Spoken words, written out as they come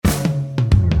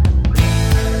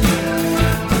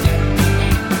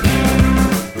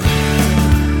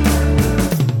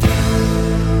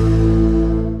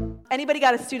Anybody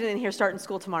got a student in here starting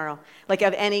school tomorrow, like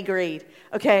of any grade?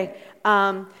 Okay.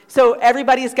 So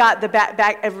everybody's got their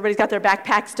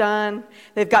backpacks done.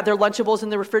 They've got their Lunchables in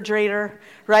the refrigerator,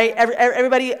 right?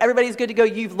 Everybody's good to go.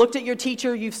 You've looked at your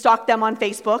teacher. You've stalked them on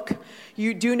Facebook.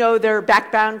 You do know their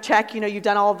background check. You've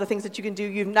done all of the things that you can do.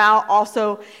 You've now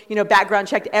also, background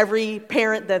checked every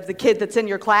parent, the kid that's in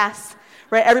your class,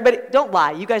 right? Everybody, don't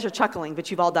lie. You guys are chuckling, but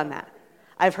you've all done that.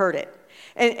 I've heard it.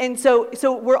 And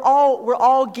so we're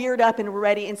all geared up and we're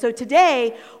ready. And so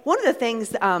today, one of the things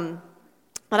that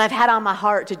I've had on my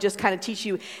heart to just kind of teach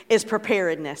you is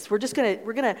preparedness. We're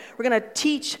gonna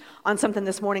teach on something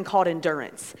this morning called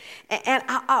endurance.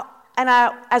 And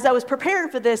as I was preparing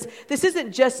for this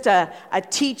isn't just a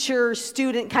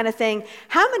teacher-student kind of thing.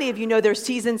 How many of you know there's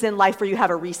seasons in life where you have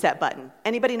a reset button?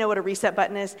 Anybody know what a reset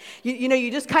button is?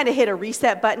 You just kind of hit a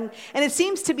reset button. And it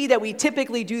seems to be that we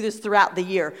typically do this throughout the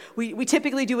year. We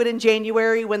typically do it in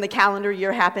January when the calendar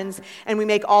year happens, and we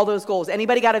make all those goals.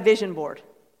 Anybody got a vision board?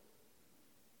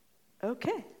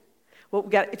 Okay. Well,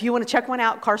 if you want to check one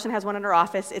out, Carson has one in her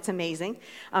office. It's amazing.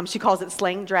 She calls it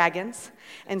Slaying Dragons.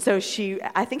 And so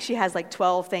I think she has like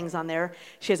 12 things on there.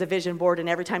 She has a vision board, and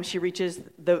every time she reaches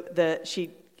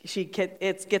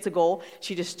it gets a goal.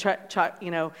 She just,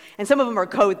 and some of them are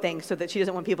code things so that she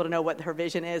doesn't want people to know what her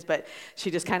vision is, but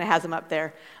she just kind of has them up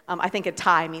there. I think a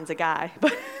tie means a guy,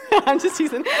 but I'm just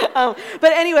teasing. But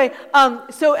anyway,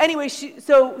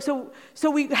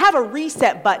 so we have a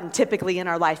reset button typically in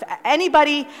our life.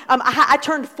 Anybody? I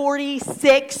turned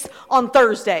 46 on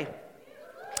Thursday,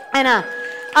 and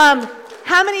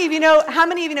how many of you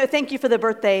know, thank you for the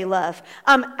birthday love.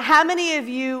 How many of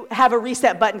you have a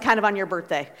reset button kind of on your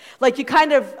birthday? Like you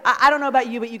kind of, I don't know about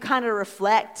you, but you kind of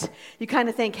reflect. You kind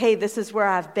of think, hey, this is where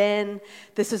I've been.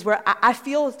 This is where I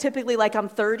feel typically like I'm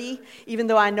 30, even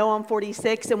though I know I'm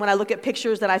 46. And when I look at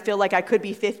pictures, then I feel like I could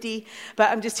be 50, but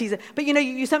I'm just teasing. But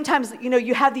you sometimes,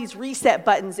 you have these reset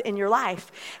buttons in your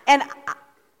life. And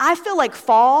I feel like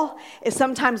fall is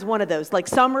sometimes one of those. Like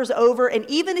summer's over, and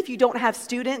even if you don't have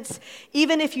students,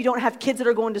 even if you don't have kids that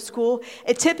are going to school,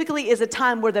 it typically is a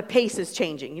time where the pace is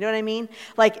changing. You know what I mean?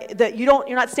 Like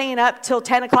you're not staying up till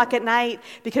 10 o'clock at night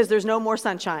because there's no more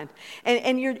sunshine,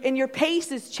 and your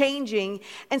pace is changing.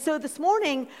 And so this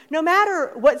morning, no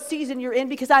matter what season you're in,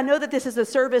 because I know that this is a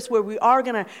service where we are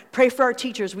going to pray for our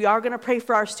teachers, we are going to pray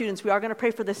for our students, we are going to pray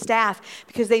for the staff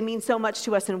because they mean so much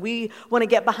to us, and we want to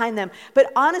get behind them.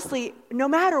 But honestly, no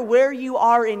matter where you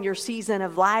are in your season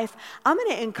of life, I'm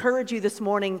going to encourage you this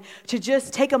morning to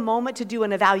just take a moment to do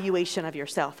an evaluation of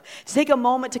yourself. To take a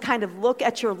moment to kind of look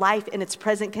at your life in its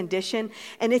present condition.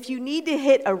 And if you need to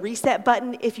hit a reset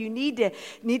button, if you need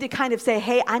to kind of say,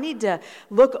 hey, I need to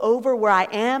look over where I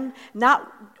am,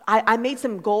 I made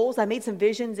some goals, I made some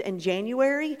visions in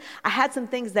January. I had some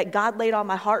things that God laid on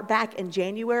my heart back in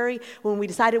January when we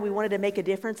decided we wanted to make a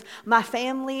difference. My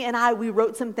family and we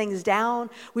wrote some things down.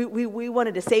 We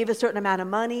wanted to save a certain amount of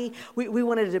money. We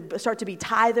wanted to start to be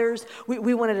tithers.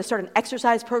 We wanted to start an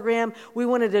exercise program. We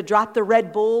wanted to drop the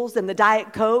Red Bulls and the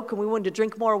Diet Coke, and we wanted to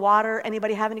drink more water.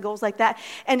 Anybody have any goals like that?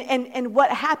 And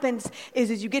what happens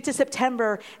is you get to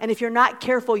September, and if you're not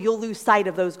careful, you'll lose sight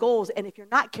of those goals. And if you're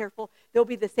not careful, they'll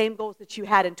be the same goals that you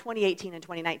had in 2018 and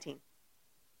 2019.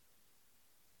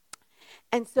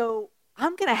 And so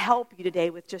I'm going to help you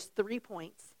today with just 3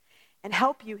 points and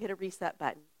help you hit a reset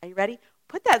button. Are you ready?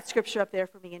 Put that scripture up there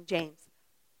for me in James.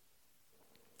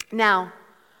 Now,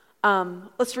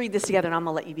 let's read this together, and I'm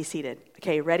going to let you be seated.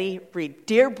 Okay, ready? Read.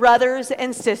 Dear brothers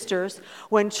and sisters,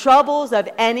 when troubles of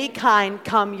any kind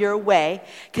come your way,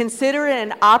 consider it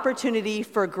an opportunity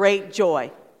for great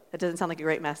joy. That doesn't sound like a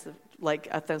great message. Like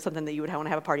something that you would want to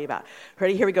have a party about.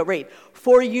 Ready? Here we go. Read.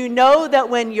 For you know that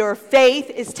when your faith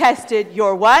is tested,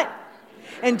 your what?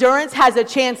 Endurance has a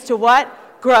chance to what?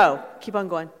 Grow. Keep on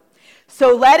going.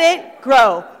 So let it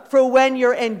grow. For when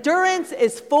your endurance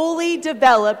is fully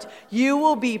developed, you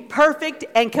will be perfect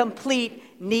and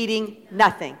complete, needing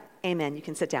nothing. Amen. You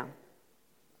can sit down.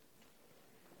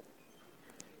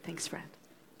 Thanks, friend.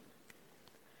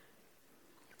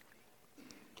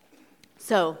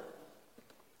 So,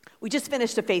 we just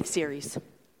finished a faith series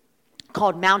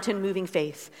called Mountain Moving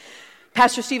Faith.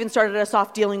 Pastor Stephen started us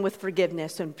off dealing with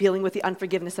forgiveness and dealing with the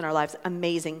unforgiveness in our lives.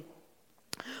 Amazing.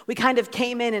 We kind of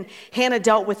came in, and Hannah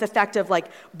dealt with the fact of like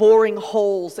boring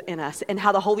holes in us and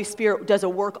how the Holy Spirit does a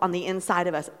work on the inside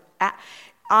of us.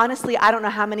 honestly, I don't know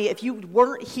how many, if you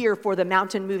weren't here for the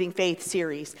Mountain Moving Faith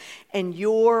series and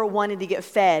you're wanting to get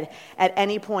fed at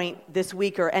any point this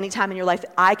week or any time in your life,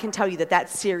 I can tell you that that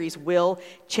series will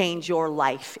change your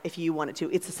life if you want it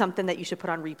to. It's something that you should put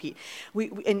on repeat.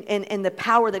 And the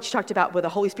power that you talked about where the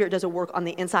Holy Spirit does a work on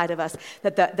the inside of us,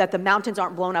 that the mountains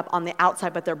aren't blown up on the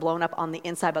outside, but they're blown up on the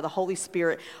inside by the Holy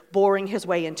Spirit boring his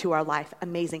way into our life.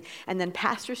 Amazing. And then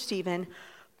Pastor Stephen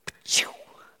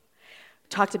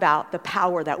talked about the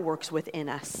power that works within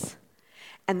us.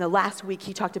 And the last week,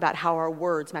 he talked about how our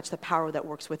words match the power that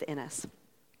works within us.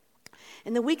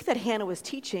 In the week that Hannah was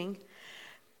teaching,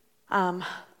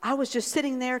 I was just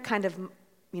sitting there kind of,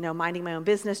 minding my own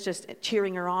business, just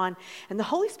cheering her on. And the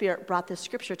Holy Spirit brought this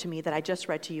scripture to me that I just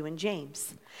read to you in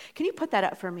James. Can you put that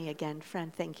up for me again,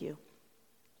 friend? Thank you.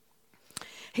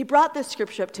 He brought this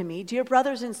scripture up to me. Dear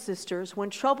brothers and sisters, when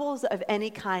troubles of any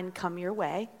kind come your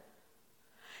way,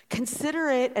 consider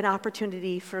it an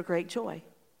opportunity for great joy.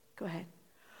 Go ahead.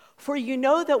 For you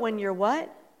know that when you're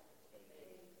what?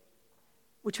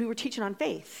 Which we were teaching on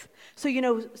faith. So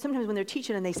sometimes when they're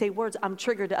teaching and they say words, I'm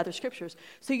triggered to other scriptures.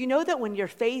 So you know that when your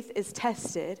faith is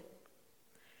tested,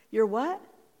 your what?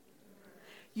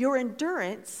 Your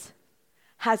endurance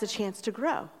has a chance to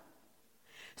grow.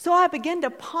 So I began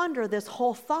to ponder this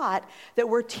whole thought that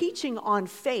we're teaching on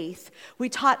faith. We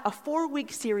taught a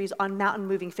 4-week series on mountain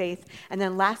moving faith, and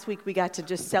then last week we got to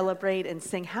just celebrate and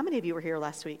sing. How many of you were here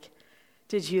last week?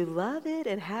 Did you love it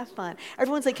and have fun?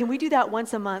 Everyone's like, can we do that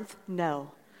once a month?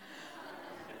 No.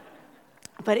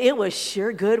 But it was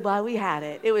sure good while we had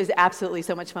it. It was absolutely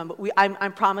so much fun. But I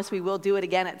promise we will do it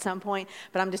again at some point.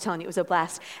 But I'm just telling you, it was a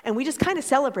blast. And we just kind of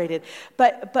celebrated.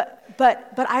 But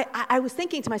I was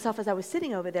thinking to myself as I was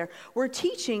sitting over there, we're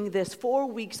teaching this 4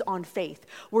 weeks on faith.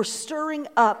 We're stirring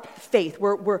up faith.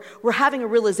 We're having a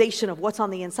realization of what's on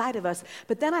the inside of us.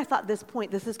 But then I thought this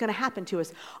is going to happen to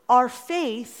us. Our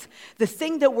faith, the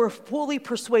thing that we're fully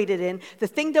persuaded in, the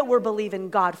thing that we're believing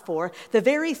God for, the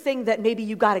very thing that maybe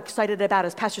you got excited about,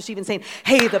 as Pastor Stephen saying,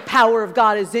 hey, the power of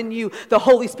God is in you. The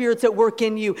Holy Spirit's at work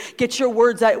in you. Get your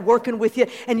words out working with you.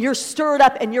 And you're stirred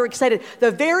up and you're excited.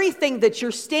 The very thing that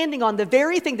you're standing on, the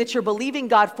very thing that you're believing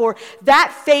God for,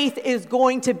 that faith is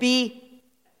going to be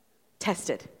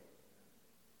tested.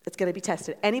 It's going to be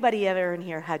tested. Anybody ever in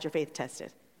here had your faith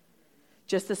tested?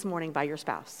 Just this morning by your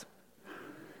spouse.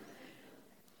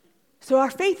 So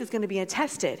our faith is going to be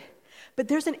tested. But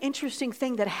there's an interesting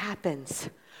thing that happens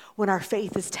when our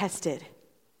faith is tested.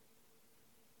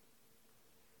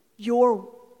 Your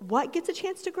what gets a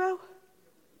chance to grow?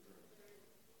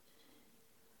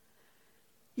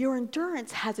 Your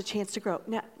endurance has a chance to grow.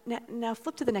 Now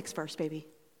flip to the next verse, baby.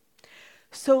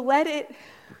 So let it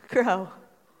grow.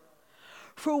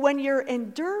 For when your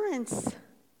endurance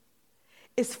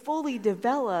is fully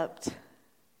developed,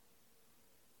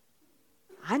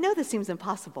 I know this seems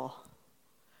impossible.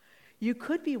 You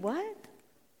could be what?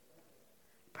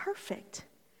 Perfect.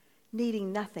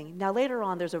 Needing nothing. Now later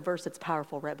on, there's a verse that's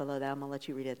powerful right below that. I'm going to let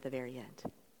you read it at the very end.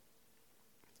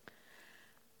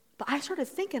 But I started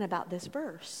thinking about this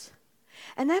verse.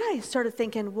 And then I started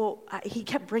thinking, he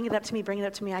kept bringing it up to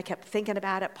me. I kept thinking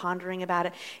about it, pondering about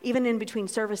it. Even in between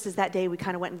services that day, we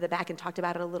kind of went into the back and talked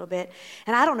about it a little bit.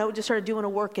 And I don't know, it just started doing a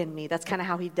work in me. That's kind of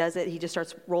how he does it. He just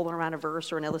starts rolling around a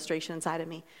verse or an illustration inside of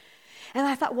me. And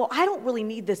I thought, I don't really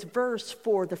need this verse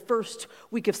for the first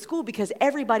week of school because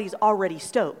everybody's already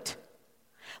stoked.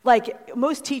 Like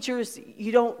most teachers,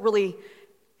 you don't really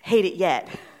hate it yet.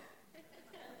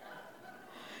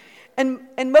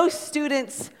 And most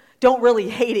students don't really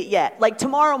hate it yet. Like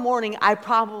tomorrow morning,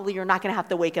 you're not going to have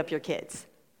to wake up your kids.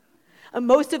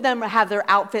 Most of them have their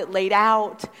outfit laid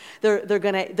out. They're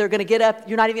gonna get up.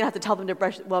 You're not even gonna have to tell them to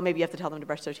brush. Well, maybe you have to tell them to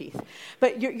brush their teeth.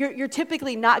 But you're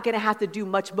typically not gonna have to do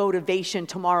much motivation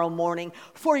tomorrow morning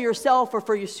for yourself or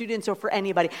for your students or for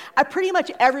anybody. Pretty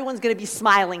much everyone's gonna be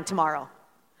smiling tomorrow.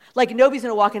 Like nobody's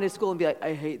gonna walk into school and be like,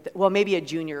 I hate that. Well, maybe a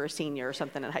junior or senior or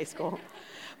something in high school.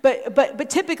 But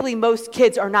typically most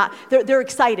kids are not, they're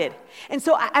excited. And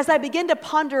so as I begin to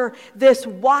ponder this,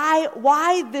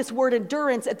 why this word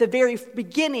endurance at the very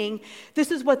beginning, this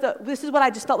is what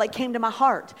I just felt like came to my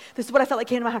heart. This is what I felt like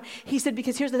came to my heart. He said,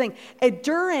 because here's the thing,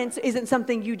 endurance isn't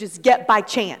something you just get by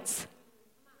chance.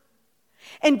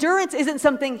 Endurance isn't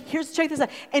something, check this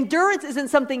out, endurance isn't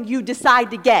something you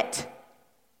decide to get.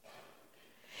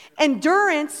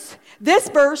 Endurance, this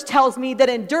verse tells me that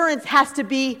endurance has to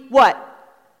be what?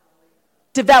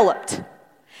 Developed.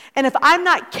 And if I'm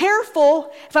not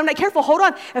careful, hold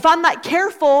on. If I'm not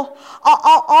careful,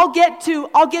 I'll get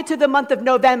to the month of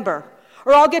November,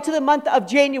 Or I'll get to the month of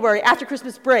January after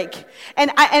Christmas break.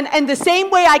 And the same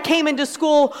way I came into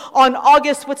school on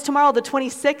August, what's tomorrow, the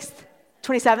 26th?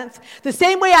 27th. The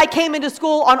same way I came into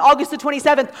school on August the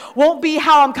 27th won't be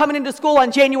how I'm coming into school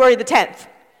on January the 10th.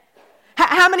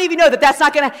 How many of you know that that's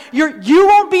not going to, you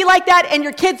won't be like that and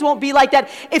your kids won't be like that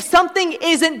if something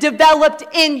isn't developed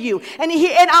in you. And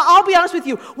I'll be honest with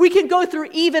you, we can go through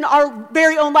even our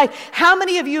very own life. How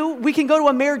many of you, we can go to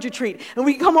a marriage retreat and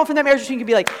we can come home from that marriage retreat and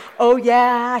be like, oh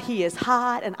yeah, he is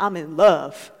hot and I'm in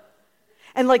love.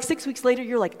 And like 6 weeks later,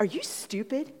 you're like, are you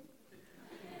stupid?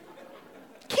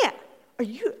 Can't. Are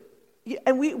you?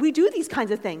 And we do these kinds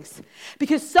of things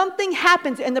because something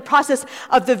happens in the process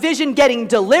of the vision getting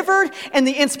delivered and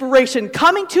the inspiration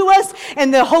coming to us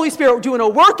and the Holy Spirit doing a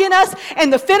work in us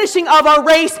and the finishing of our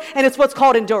race, and it's what's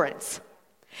called endurance.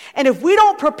 And if we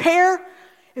don't prepare,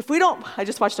 I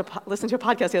just listened to a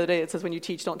podcast the other day that says when you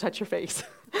teach, don't touch your face.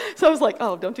 So I was like,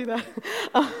 oh, don't do that.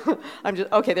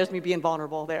 Okay, there's me being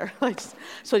vulnerable there. I just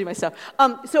showed you my stuff.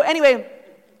 So anyway,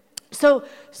 So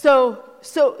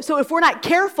if we're not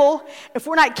careful,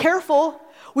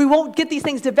 we won't get these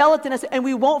things developed in us and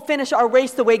we won't finish our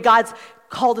race the way God's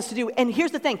called us to do. And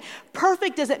here's the thing.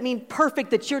 Perfect doesn't mean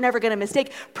perfect that you're never going to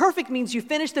mistake. Perfect means you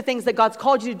finish the things that God's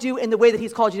called you to do in the way that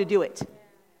he's called you to do it.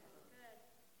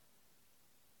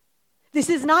 This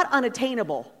is not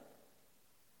unattainable.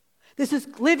 This is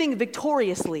living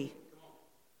victoriously.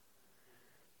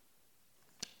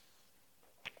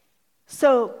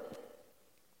 So,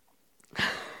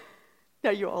 now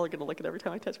you all are going to look at every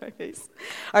time I touch my face.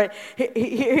 All right,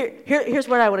 here's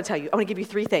what I want to tell you. I want to give you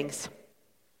 3 things.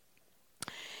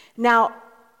 Now,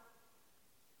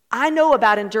 I know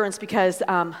about endurance because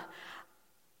I've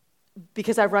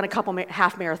run a couple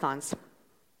half marathons.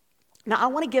 Now, I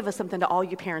want to give us something to all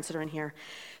you parents that are in here,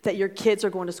 that your kids are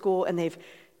going to school and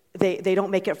they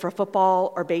don't make it for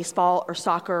football or baseball or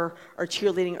soccer or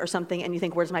cheerleading or something, and you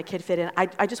think, where's my kid fit in?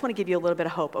 I just want to give you a little bit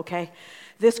of hope, okay?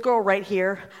 This girl right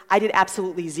here, I did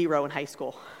absolutely 0 in high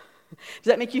school.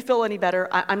 Does that make you feel any better?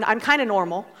 I'm kind of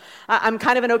normal. I'm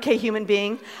kind of an okay human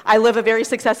being. I live a very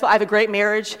successful, I have a great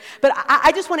marriage. But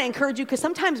I just want to encourage you because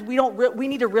sometimes we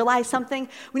need to realize something.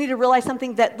 We need to realize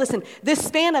something that, listen, this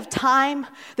span of time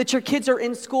that your kids are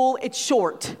in school, it's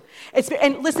short.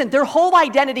 And listen, their whole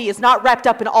identity is not wrapped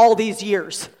up in all these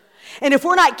years. And if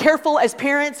we're not careful as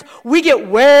parents, we get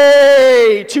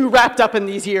way too wrapped up in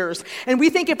these years. And we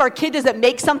think if our kid doesn't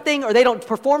make something or they don't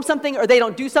perform something or they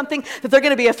don't do something, that they're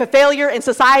going to be a failure in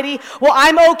society. Well,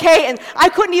 I'm okay. And I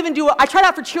tried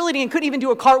out for cheerleading and couldn't even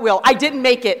do a cartwheel. I didn't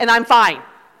make it and I'm fine.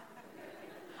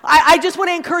 I just want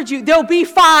to encourage you, they'll be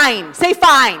fine. Say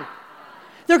fine.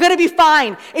 They're going to be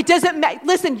fine. It doesn't matter.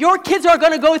 Listen, your kids are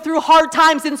going to go through hard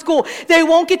times in school. They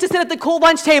won't get to sit at the cool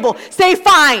lunch table. Say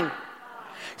fine.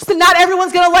 So not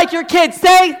everyone's going to like your kids.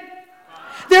 Say,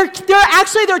 their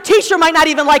teacher might not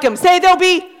even like them. Say they'll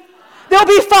be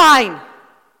fine.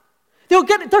 They're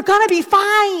going to be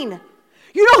fine.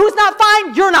 You know who's not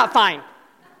fine? You're not fine.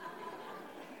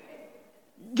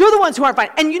 You're the ones who aren't fine.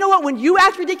 And you know what? When you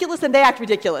act ridiculous, then they act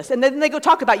ridiculous. And then they go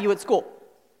talk about you at school.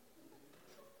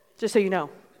 Just so you know.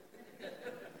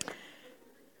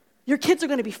 Your kids are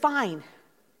going to be fine.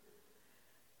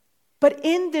 But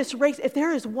in this race, if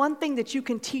there is one thing that you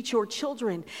can teach your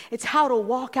children, it's how to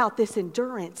walk out this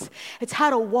endurance. It's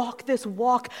how to walk this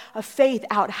walk of faith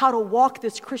out, how to walk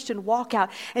this Christian walk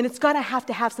out. And it's going to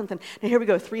have something. Now here we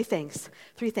go, 3 things.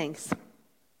 3 things.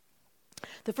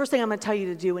 The first thing I'm going to tell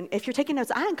you to do, and if you're taking notes,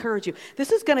 I encourage you.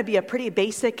 This is going to be a pretty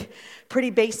basic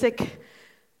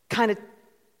kind of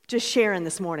just sharing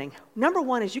this morning. Number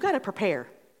 1 is you got to prepare.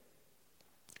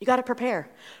 You got to prepare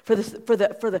for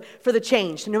the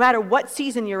change, no matter what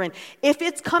season you're in. If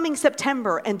it's coming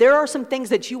September and there are some things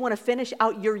that you want to finish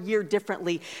out your year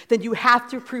differently, then you have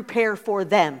to prepare for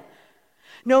them.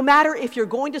 No matter if you're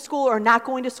going to school or not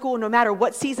going to school, no matter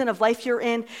what season of life you're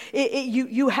in,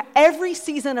 every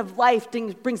season of life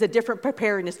brings a different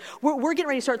preparedness. We're getting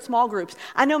ready to start small groups.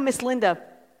 I know Miss Linda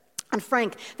and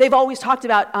Frank, they've always talked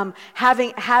about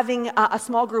having a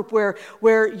small group where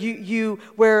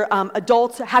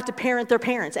adults have to parent their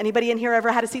parents. Anybody in here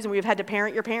ever had a season where you've had to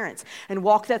parent your parents and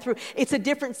walk that through? It's a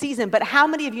different season, but how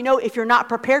many of you know if you're not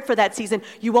prepared for that season,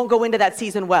 you won't go into that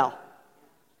season well?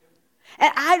 And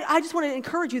I just want to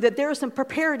encourage you that there is some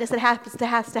preparedness that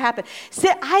has to happen.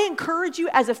 I encourage you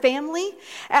as a family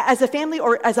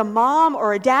or as a mom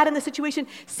or a dad in the situation,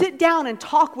 sit down and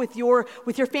talk with your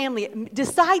family.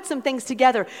 Decide some things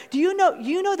together. Do you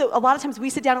know that a lot of times we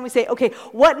sit down and we say, okay,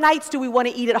 what nights do we want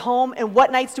to eat at home and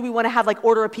what nights do we want to have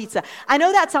order a pizza? I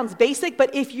know that sounds basic,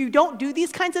 but if you don't do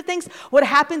these kinds of things, what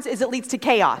happens is it leads to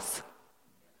chaos.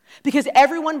 Because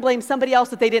everyone blames somebody else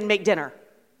that they didn't make dinner.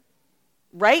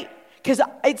 Right? Because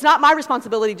it's not my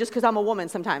responsibility just because I'm a woman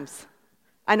sometimes.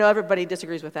 I know everybody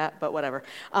disagrees with that, but whatever.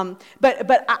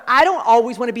 But I don't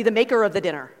always want to be the maker of the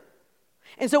dinner.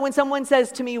 And so when someone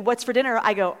says to me, what's for dinner?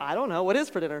 I go, I don't know. What is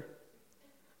for dinner?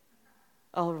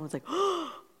 Oh, everyone's like,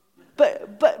 oh.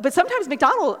 But sometimes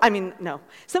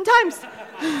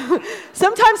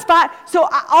sometimes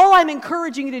all I'm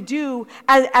encouraging you to do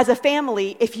as a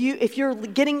family, if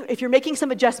you're making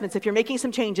some adjustments, if you're making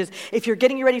some changes, if you're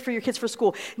getting ready for your kids for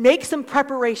school, make some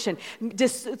preparation.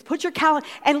 Just put your calendar,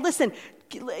 and listen,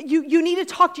 you need to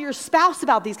talk to your spouse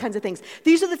about these kinds of things.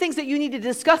 These are the things that you need to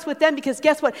discuss with them, because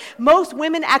guess what? Most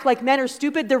women act like men are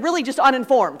stupid. They're really just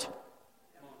uninformed.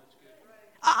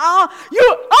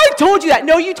 I told you that.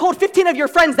 No, you told 15 of your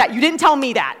friends that. You didn't tell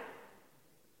me that.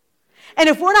 And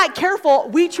if we're not careful,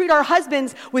 we treat our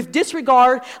husbands with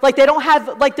disregard, like they don't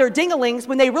have, like they're dinglings,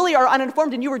 when they really are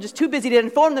uninformed, and you were just too busy to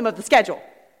inform them of the schedule.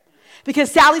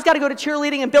 Because Sally's got to go to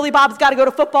cheerleading, and Billy Bob's got to go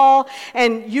to football,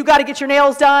 and you got to get your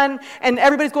nails done, and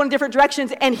everybody's going in different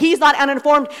directions, and he's not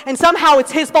uninformed, and somehow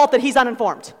it's his fault that he's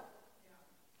uninformed.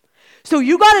 So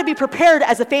you got to be prepared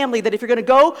as a family that if you're going to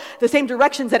go the same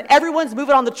directions, that everyone's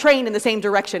moving on the train in the same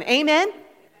direction. Amen?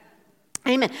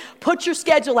 Amen. Put your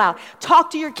schedule out. Talk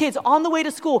to your kids on the way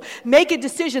to school. Make a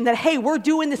decision that, hey, we're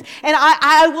doing this. And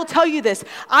I will tell you this.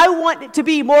 I want it to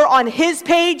be more on his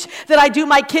page than I do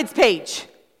my kids' page.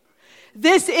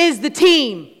 This is the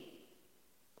team.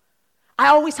 I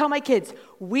always tell my kids,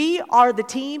 we are the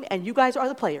team and you guys are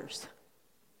the players.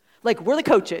 Like, we're the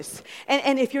coaches.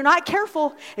 And if you're not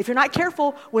careful,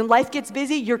 when life gets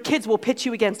busy, your kids will pitch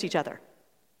you against each other.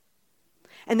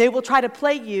 And they will try to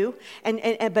play you.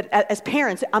 But as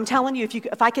parents, I'm telling you,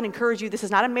 if I can encourage you, this is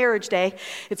not a marriage day.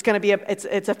 It's going to be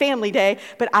it's a family day.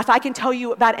 But if I can tell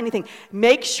you about anything,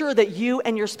 make sure that you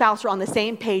and your spouse are on the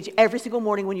same page every single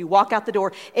morning when you walk out the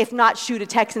door. If not, shoot a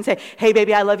text and say, hey,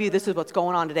 baby, I love you. This is what's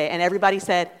going on today. And everybody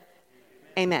said,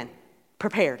 amen.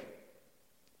 Prepared.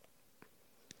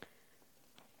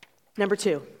 Number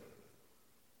 2.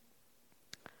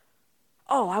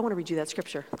 Oh, I want to read you that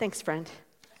scripture. Thanks, friend.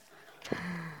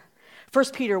 1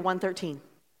 Peter 1:13.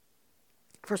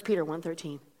 1 Peter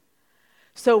 1:13.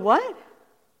 So what?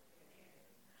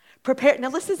 Prepare. Now,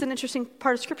 this is an interesting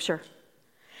part of scripture,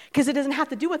 because it doesn't have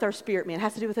to do with our spirit, man. It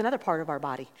has to do with another part of our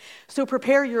body. So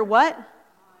prepare your what?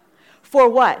 For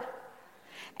what?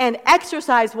 And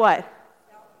exercise what?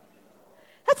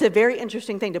 That's a very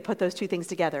interesting thing to put those two things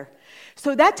together.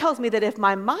 So that tells me that if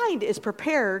my mind is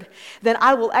prepared, then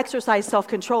I will exercise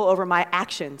self-control over my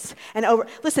actions.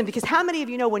 Listen, because how many of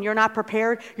you know when you're not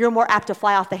prepared, you're more apt to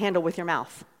fly off the handle with your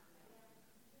mouth?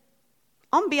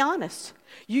 I'm going to be honest.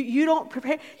 You don't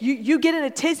prepare. You get in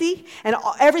a tizzy, and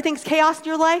everything's chaos in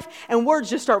your life, and words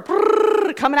just start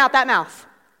coming out that mouth.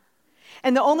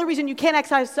 And the only reason you can't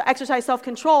exercise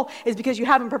self-control is because you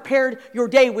haven't prepared your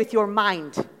day with your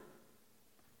mind.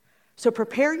 So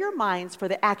prepare your minds for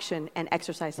the action and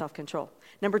exercise self-control.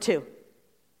 Number 2.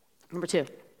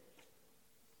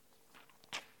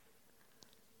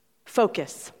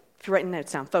 Focus. If you're writing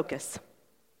notes down, focus.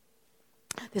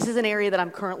 This is an area that I'm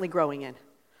currently growing in.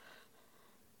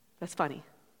 That's funny.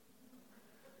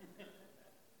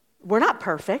 We're not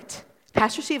perfect.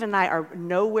 Pastor Steve and I are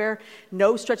nowhere,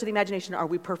 no stretch of the imagination are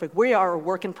we perfect. We are a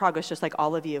work in progress, just like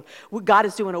all of you. God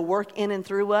is doing a work in and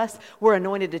through us. We're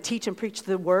anointed to teach and preach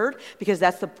the word, because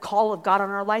that's the call of God on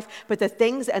our life. But the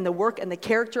things and the work and the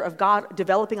character of God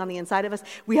developing on the inside of us,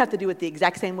 we have to do it the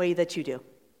exact same way that you do.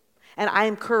 And I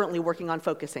am currently working on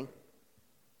focusing.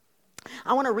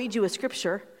 I want to read you a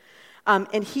scripture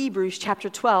in Hebrews chapter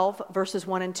 12, verses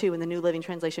 1 and 2 in the New Living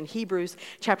Translation. Hebrews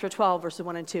chapter 12, verses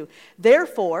 1 and 2.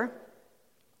 Therefore,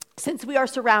 since we are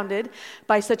surrounded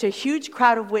by such a huge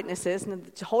crowd of witnesses,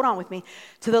 and hold on with me,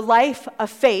 to the life of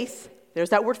faith, there's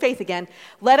that word faith again,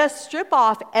 let us strip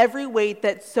off every weight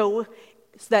that slows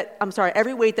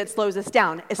us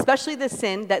down, especially the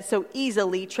sin that so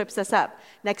easily trips us up.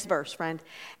 Next verse, friend.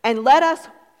 And let us,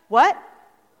 what?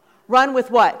 Run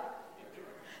with what?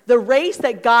 The race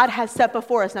that God has set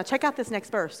before us. Now check out this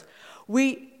next verse.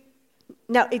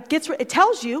 It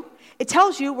tells you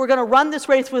we're going to run this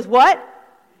race with what?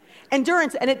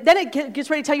 Endurance. And then it gets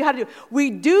ready to tell you how to do it. We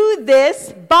do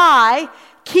this by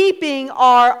keeping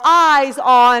our eyes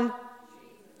on.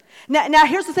 Now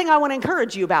here's the thing I want to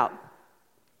encourage you about.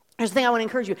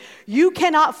 You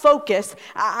cannot focus.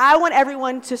 I want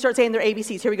everyone to start saying their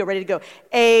ABCs. Here we go, ready to go.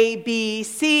 A, B,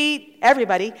 C,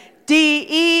 everybody. D,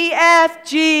 E, F,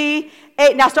 G,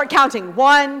 A. Now start counting.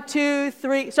 1, 2,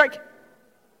 3.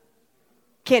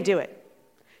 Can't do it.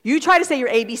 You try to say your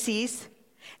ABCs,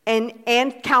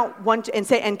 and count one and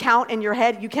say and count in your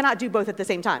head. You cannot do both at the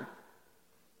same time.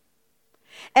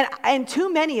 And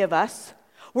too many of us,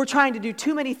 we're trying to do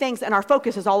too many things and our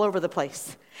focus is all over the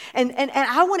place. And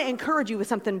I want to encourage you with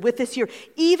something with this year.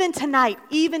 Even tonight,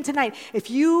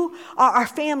 if you are a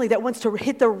family that wants to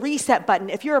hit the reset button,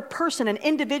 if you're a person, an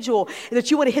individual that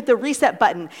you want to hit the reset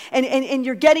button, and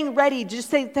you're getting ready,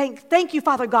 just say, thank you,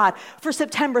 Father God, for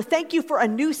September. Thank you for a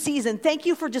new season. Thank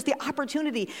you for just the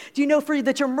opportunity. Do you know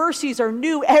that your mercies are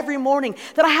new every morning,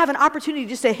 that I have an opportunity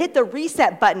just to hit the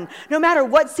reset button, no matter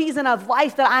what season of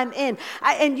life that I'm in.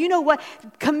 And you know what?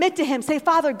 Commit to him. Say,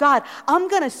 Father God, I'm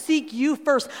going to seek you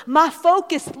first. My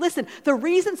focus, listen, the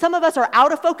reason some of us are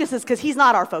out of focus is because he's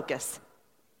not our focus.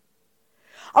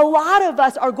 A lot of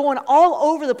us are going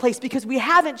all over the place because we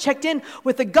haven't checked in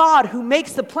with the God who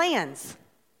makes the plans.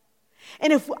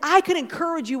 And if I could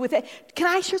encourage you with it, can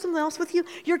I share something else with you?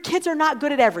 Your kids are not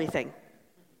good at everything.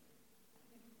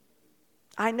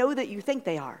 I know that you think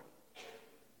they are,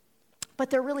 but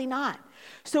they're really not.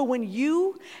 So when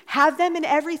you have them in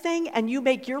everything and you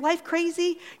make your life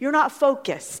crazy, you're not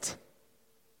focused.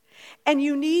 And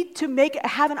you need to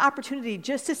have an opportunity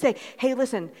just to say, hey,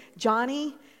 listen,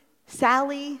 Johnny,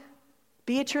 Sally,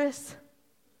 Beatrice,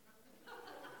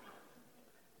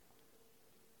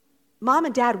 Mom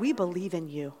and Dad, we believe in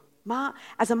you.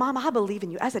 As a mom, I believe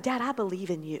in you. As a dad, I believe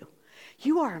in you.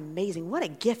 You are amazing. What a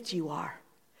gift you are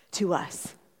to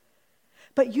us.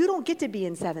 But you don't get to be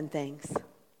in 7 things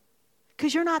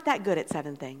because you're not that good at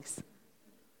 7 things.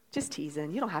 Just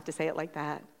teasing. You don't have to say it like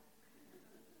that.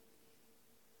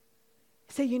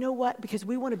 Say, you know what? Because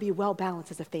we want to be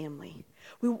well-balanced as a family.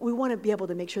 We want to be able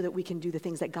to make sure that we can do the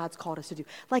things that God's called us to do,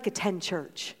 like attend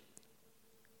church.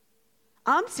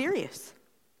 I'm serious.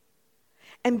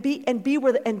 And be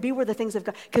where the things of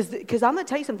God, because I'm going to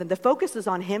tell you something. The focus is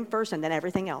on him first and then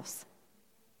everything else.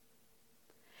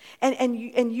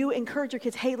 And you encourage your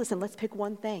kids, hey, listen, let's pick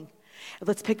one thing.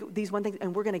 Let's pick these one things,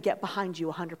 and we're going to get behind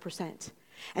you 100%.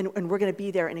 And we're going to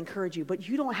be there and encourage you. But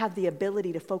you don't have the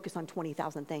ability to focus on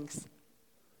 20,000 things.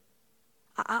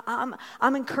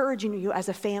 I'm encouraging you as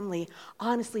a family,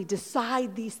 honestly,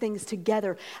 decide these things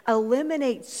together.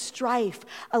 Eliminate strife.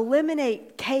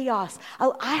 Eliminate chaos.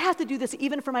 I have to do this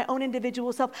even for my own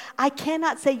individual self. I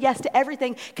cannot say yes to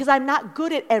everything because I'm not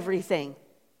good at everything,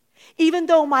 even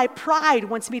though my pride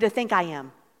wants me to think I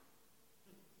am.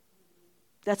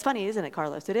 That's funny, isn't it,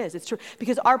 Carlos? It is. It's true.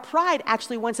 Because our pride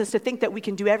actually wants us to think that we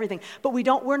can do everything, but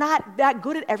we're not that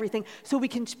good at everything, so we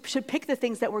should pick the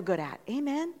things that we're good at.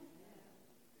 Amen?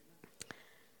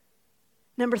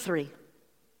 Number 3,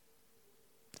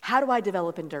 how do I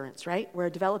develop endurance, right? We're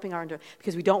developing our endurance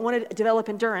because we don't want to develop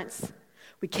endurance.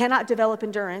 We cannot develop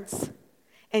endurance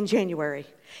in January.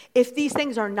 If these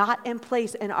things are not in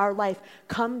place in our life,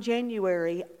 come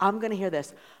January, I'm going to hear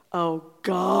this. Oh,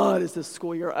 God, is this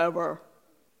school year ever?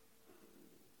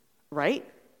 Right?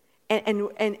 And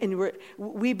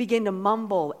we begin to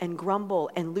mumble and grumble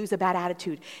and lose a bad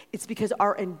attitude. It's because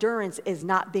our endurance is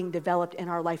not being developed in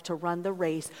our life to run the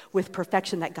race with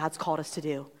perfection that God's called us to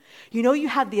do. You know, you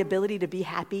have the ability to be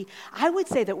happy. I would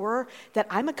say that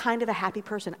I'm a kind of a happy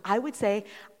person. I would say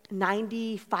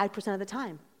 95% of the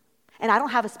time. And I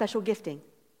don't have a special gifting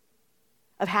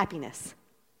of happiness.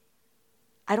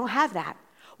 I don't have that.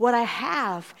 What I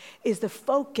have is the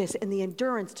focus and the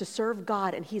endurance to serve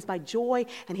God, and he's my joy,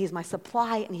 and he's my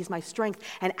supply, and he's my strength,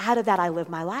 and out of that I live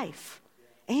my life.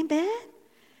 Amen?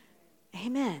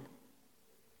 Amen.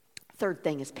 Third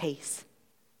thing is pace.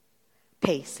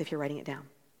 Pace, if you're writing it down.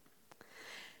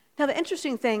 Now, the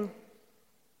interesting thing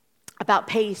about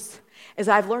pace is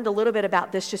I've learned a little bit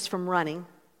about this just from running.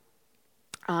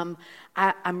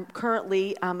 I'm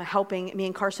currently helping, me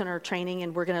and Carson are training,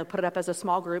 and we're going to put it up as a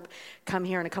small group. Come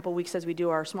here in a couple weeks as we do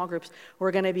our small groups.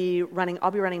 We're going to be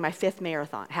I'll be running my 5th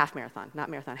marathon, half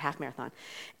marathon.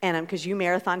 And because you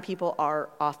marathon people are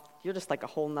off, you're just like a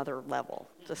whole nother level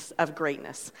just of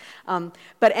greatness.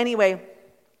 But anyway,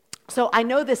 so I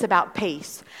know this about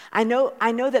pace. I know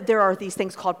that there are these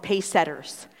things called pace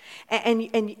setters.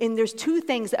 And there's 2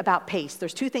 things about pace.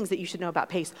 There's 2 things that you should know about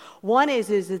pace. One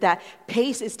is that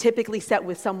pace is typically set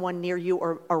with someone near you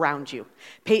or around you.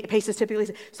 Pace is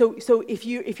typically so if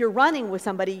you're running with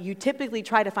somebody, you typically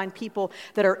try to find people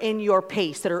that are in your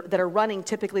pace, that are running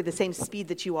typically the same speed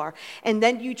that you are. And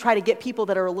then you try to get people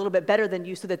that are a little bit better than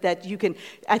you so that you can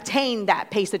attain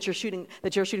that pace that you're shooting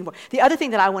for. The other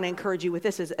thing that I want to encourage you with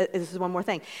this is one more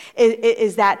thing,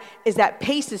 is that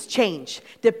paces change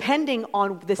depending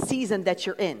on the season that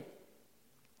you're in.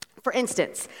 For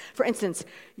instance,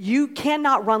 you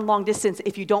cannot run long distance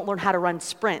if you don't learn how to run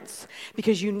sprints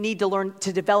because you need to learn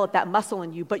to develop that muscle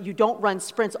in you, but you don't run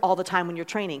sprints all the time when you're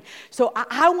training. So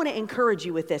I want to encourage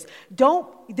you with this.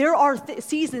 There are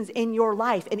seasons in your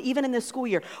life and even in this school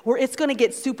year where it's going to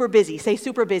get super busy. Say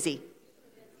super busy.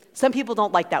 Some people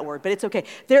don't like that word, but it's okay.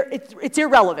 It's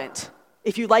irrelevant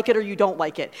if you like it or you don't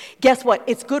like it. Guess what?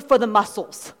 It's good for the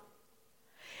muscles.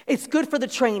 It's good for the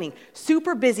training.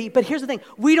 Super busy, but here's the thing.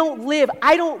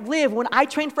 I don't live, when I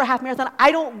train for a half marathon,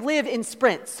 I don't live in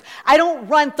sprints. I don't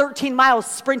run 13 miles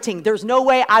sprinting. There's no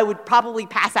way I would probably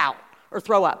pass out or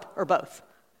throw up or both.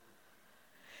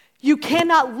 You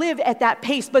cannot live at that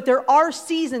pace, but there are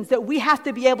seasons that we have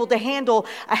to be able to handle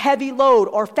a heavy load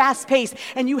or fast pace,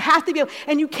 and you have to be able,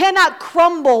 and you cannot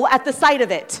crumble at the sight of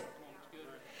it.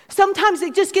 Sometimes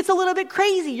it just gets a little bit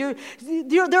crazy.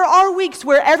 There are weeks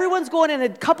where everyone's going in a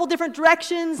couple different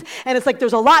directions, and it's like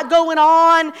there's a lot going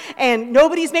on, and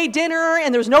nobody's made dinner,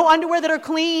 and there's no underwear that are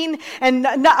clean, and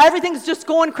everything's just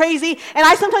going crazy. And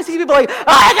I sometimes see people like, oh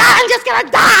my God, I'm just going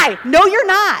to die. No, you're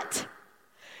not.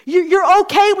 You're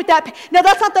okay with that. Now,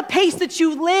 that's not the pace that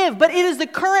you live, but it is the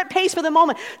current pace for the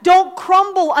moment. Don't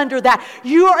crumble under that.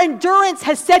 Your endurance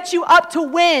has set you up to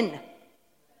win.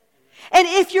 And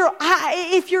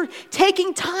if you're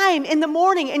taking time in the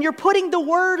morning and you're putting the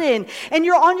word in and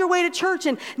you're on your way to church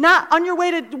and not on your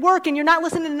way to work and you're not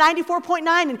listening to 94.9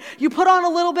 and you put on a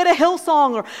little bit of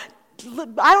Hillsong or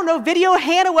I don't know, video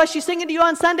Hannah while she's singing to you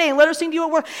on Sunday and let her sing to you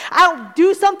at work.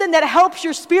 Do something that helps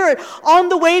your spirit on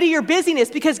the way to your busyness,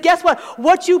 because guess what?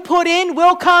 What you put in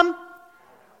will come.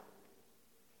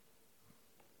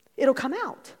 It'll come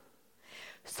out.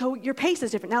 So your pace is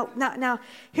different. Now,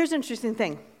 here's an interesting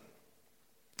thing.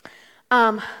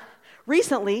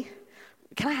 Recently,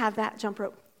 can I have that jump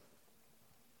rope?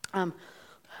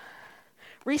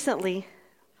 Recently,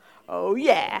 oh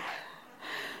yeah.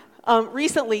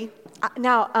 Recently,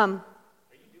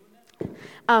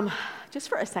 just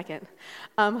for a second,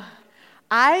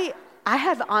 I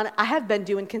have been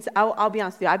doing. I'll be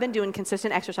honest with you. I've been doing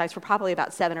consistent exercise for probably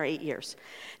about 7 or 8 years.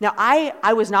 Now,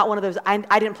 I was not one of those.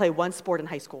 I didn't play one sport in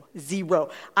high school. Zero.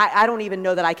 I don't even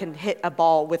know that I can hit a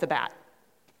ball with a bat.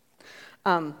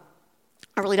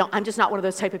 I really don't. I'm just not one of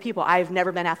those type of people. I've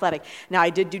never been athletic. Now, I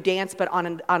did do dance, but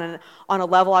on a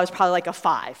level, I was probably like a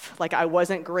 5. Like, I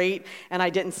wasn't great, and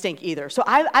I didn't stink either. So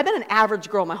I've been an average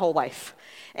girl my whole life.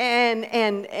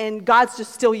 And God's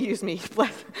just still used me.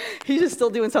 He's just still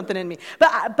doing something in me.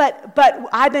 But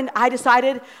I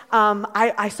decided,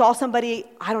 I saw somebody,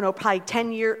 I don't know, probably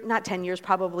 10 years, not 10 years,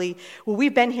 probably. Well,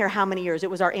 we've been here how many years?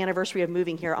 It was our anniversary of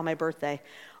moving here on my birthday.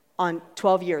 On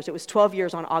 12 years. It was 12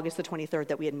 years on August the 23rd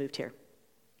that we had moved here.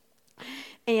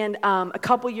 And a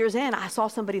couple years in, I saw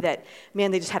somebody that,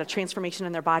 man, they just had a transformation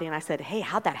in their body. And I said, hey,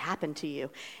 how'd that happen to you?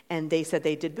 And they said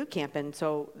they did boot camp. And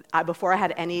so before I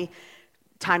had any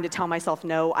time to tell myself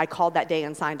no, I called that day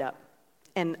and signed up.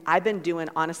 And I've been doing,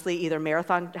 honestly, either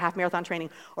half marathon training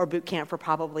or boot camp for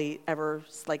probably ever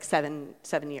like seven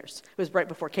years. It was right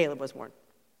before Caleb was born.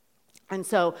 And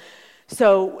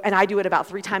and I do it about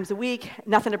 3 times a week.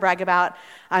 Nothing to brag about.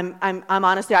 I'm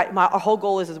honestly, our whole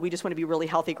goal is we just want to be really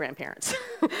healthy grandparents.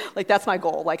 Like, that's my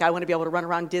goal. Like, I want to be able to run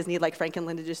around Disney like Frank and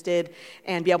Linda just did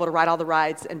and be able to ride all the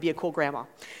rides and be a cool grandma.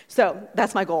 So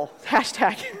that's my goal.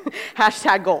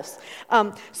 Hashtag goals.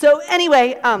 So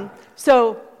anyway,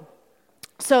 so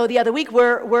the other week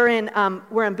we're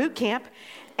in boot camp,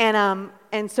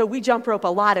 and so we jump rope a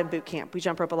lot in boot camp. We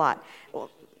jump rope a lot. Well,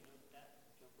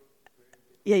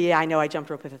 Yeah, I know. I jumped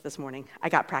rope with it this morning. I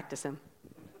got practicing.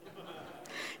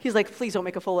 He's like, please don't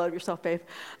make a fool out of yourself, babe.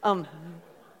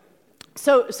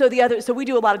 So we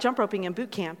do a lot of jump roping in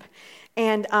boot camp,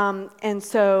 and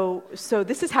so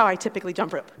this is how I typically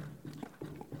jump rope.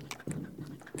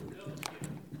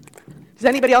 Does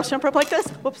anybody else jump rope like this?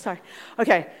 Whoops, sorry.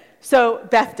 Okay, so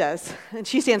Beth does, and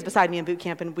she stands beside me in boot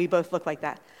camp, and we both look like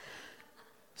that.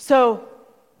 So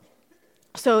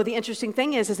the interesting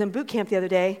thing is in boot camp the other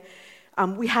day,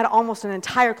 we had almost an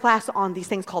entire class on these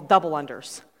things called double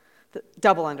unders.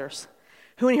 Double unders.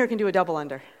 Who in here can do a double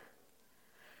under?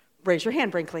 Raise your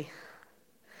hand, Brinkley.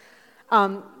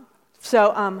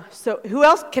 So who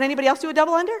else? Can anybody else do a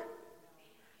double under?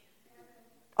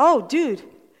 Oh, dude.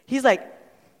 He's like.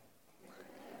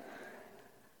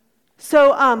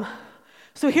 So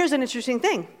here's an interesting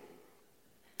thing.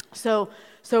 So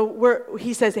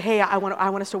he says, hey, I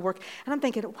want us to work. And I'm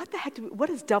thinking, what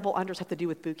does double unders have to do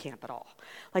with boot camp at all?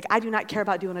 Like, I do not care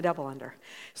about doing a double under.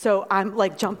 So I'm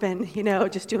like jumping,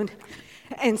 just doing.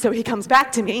 And so he comes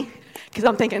back to me, because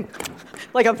I'm thinking,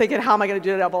 how am I going to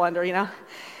do a double under,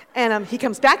 And he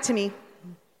comes back to me,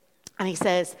 and he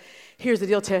says, here's the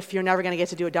deal, Tiff, you're never going to get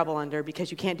to do a double under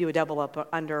because you can't do a double up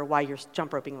under while you're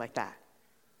jump roping like that.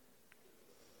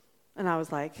 And I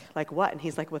was like what? And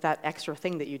he's like, with that extra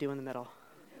thing that you do in the middle.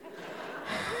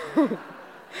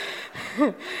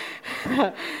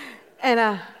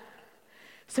 And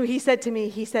so he said,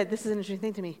 this is an interesting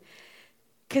thing to me.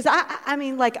 Because I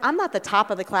mean, like, I'm not the top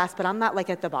of the class, but I'm not like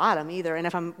at the bottom either. And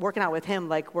if I'm working out with him,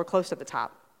 like, we're close to the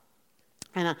top.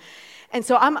 And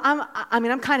so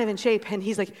I'm kind of in shape. And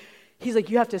he's like,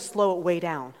 you have to slow it way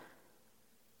down.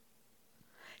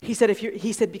 He said,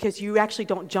 because you actually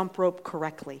don't jump rope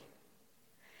correctly.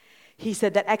 He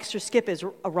said that extra skip is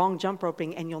a wrong jump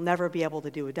roping, and you'll never be able to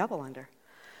do a double under.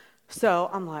 So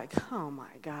I'm like, oh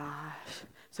my gosh.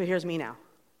 So here's me now.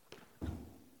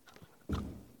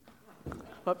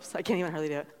 Whoops, I can't even hardly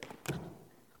do it.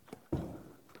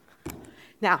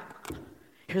 Now,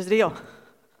 here's the deal.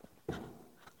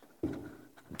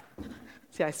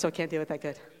 See, I still can't do it that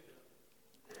good.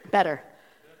 Better.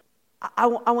 I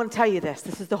want to tell you this.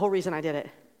 This is the whole reason I did it.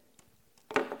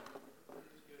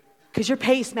 Because your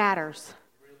pace matters.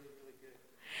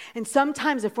 And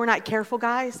sometimes if we're not careful,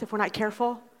 guys,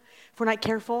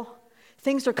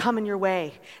 things are coming your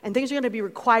way. And things are going to be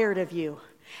required of you.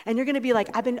 And you're going to be like,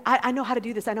 I know how to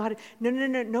do this.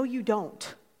 No, you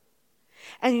don't.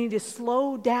 And you need to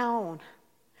slow down.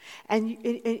 And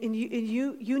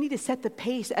you need to set the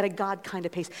pace at a God kind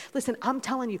of pace. Listen, I'm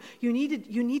telling you, you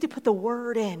need to put the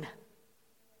word in.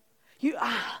 You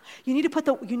need to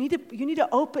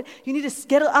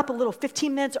get up a little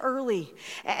 15 minutes early.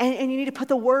 And you need to put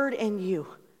the word in you.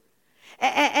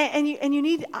 And you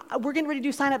need, we're getting ready to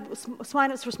do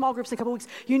sign-ups for small groups in a couple weeks.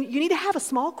 You need to have a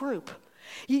small group.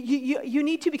 You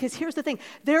need to, because here's the thing.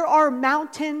 There are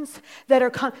mountains that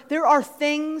are there are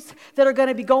things that are going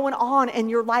to be going on in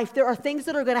your life. There are things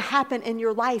that are going to happen in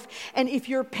your life. And if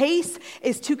your pace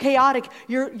is too chaotic,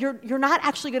 you're not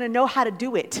actually going to know how to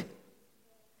do it.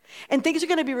 And things are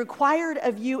going to be required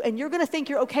of you, and you're going to think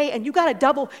you're okay, and you got to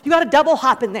double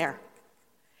hop in there.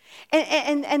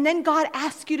 And then God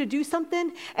asks you to do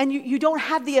something, and you don't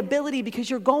have the ability because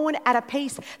you're going at a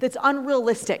pace that's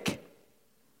unrealistic.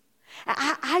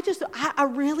 I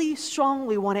really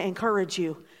strongly want to encourage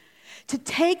you to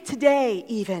take today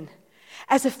even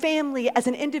as a family, as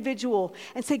an individual,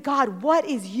 and say, God, what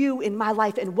is you in my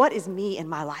life and what is me in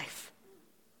my life?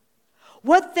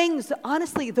 What things,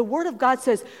 honestly, the Word of God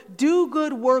says, do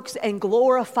good works and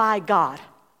glorify God.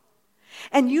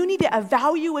 And you need to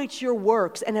evaluate your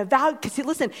works and because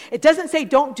listen, it doesn't say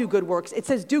don't do good works. It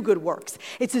says do good works.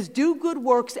 It says do good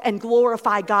works and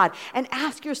glorify God. And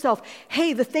ask yourself,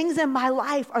 hey, the things in my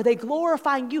life, are they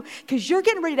glorifying you? Because you're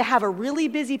getting ready to have a really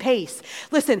busy pace.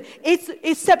 Listen,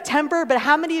 it's September, but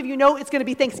how many of you know it's going to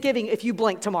be Thanksgiving if you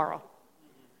blink tomorrow?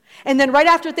 And then right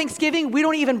after Thanksgiving, we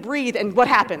don't even breathe, and what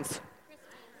happens?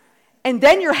 And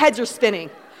then your heads are spinning.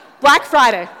 Black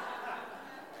Friday.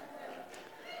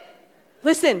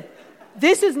 Listen,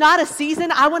 this is not a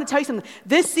season. I want to tell you something.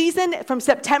 This season from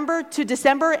September to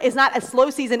December is not a slow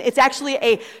season. It's actually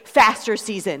a faster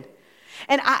season.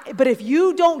 But if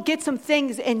you don't get some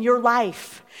things in your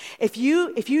life, if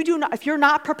you're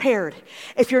not prepared,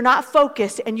 if you're not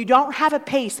focused, and you don't have a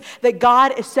pace that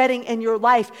God is setting in your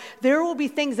life, there will be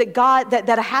things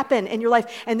that happen in your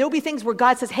life, and there will be things where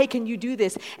God says, "Hey, can you do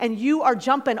this?" And you are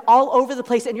jumping all over the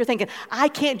place, and you're thinking, "I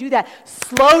can't do that."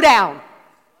 Slow down.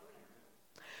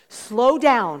 Slow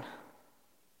down.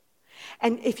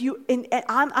 And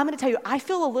I'm going to tell you, I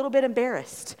feel a little bit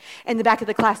embarrassed in the back of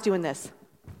the class doing this.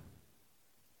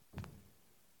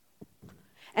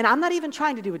 And I'm not even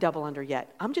trying to do a double under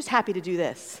yet. I'm just happy to do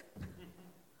this.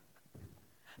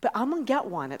 But I'm going to get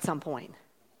one at some point.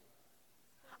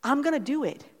 I'm going to do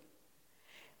it.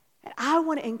 And I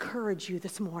want to encourage you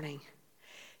this morning.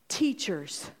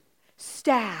 Teachers,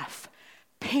 staff,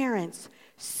 parents,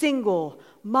 single,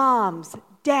 moms,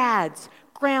 dads,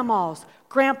 grandmas,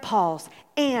 grandpas,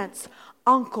 aunts,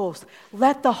 uncles,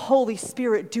 let the Holy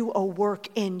Spirit do a work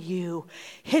in you.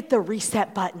 Hit the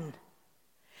reset button.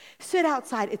 Sit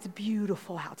outside. It's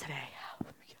beautiful out today.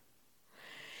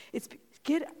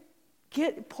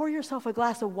 Pour yourself a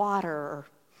glass of water,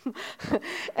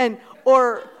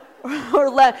 or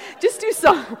just do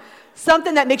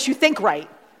something that makes you think right.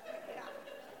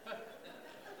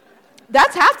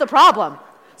 That's half the problem.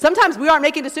 Sometimes we aren't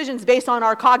making decisions based on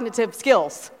our cognitive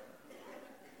skills.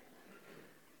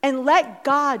 And let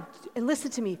God, and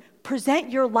listen to me, present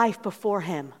your life before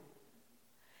Him.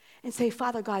 And say,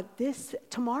 Father God,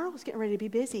 tomorrow is getting ready to be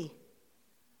busy.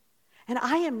 And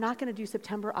I am not going to do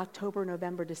September, October,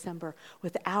 November, December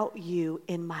without you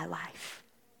in my life.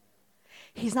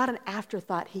 He's not an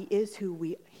afterthought. He is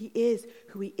who he is.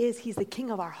 He's the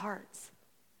king of our hearts.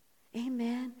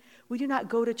 Amen. We do not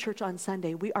go to church on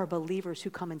Sunday. We are believers who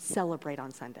come and celebrate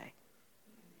on Sunday.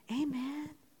 Amen.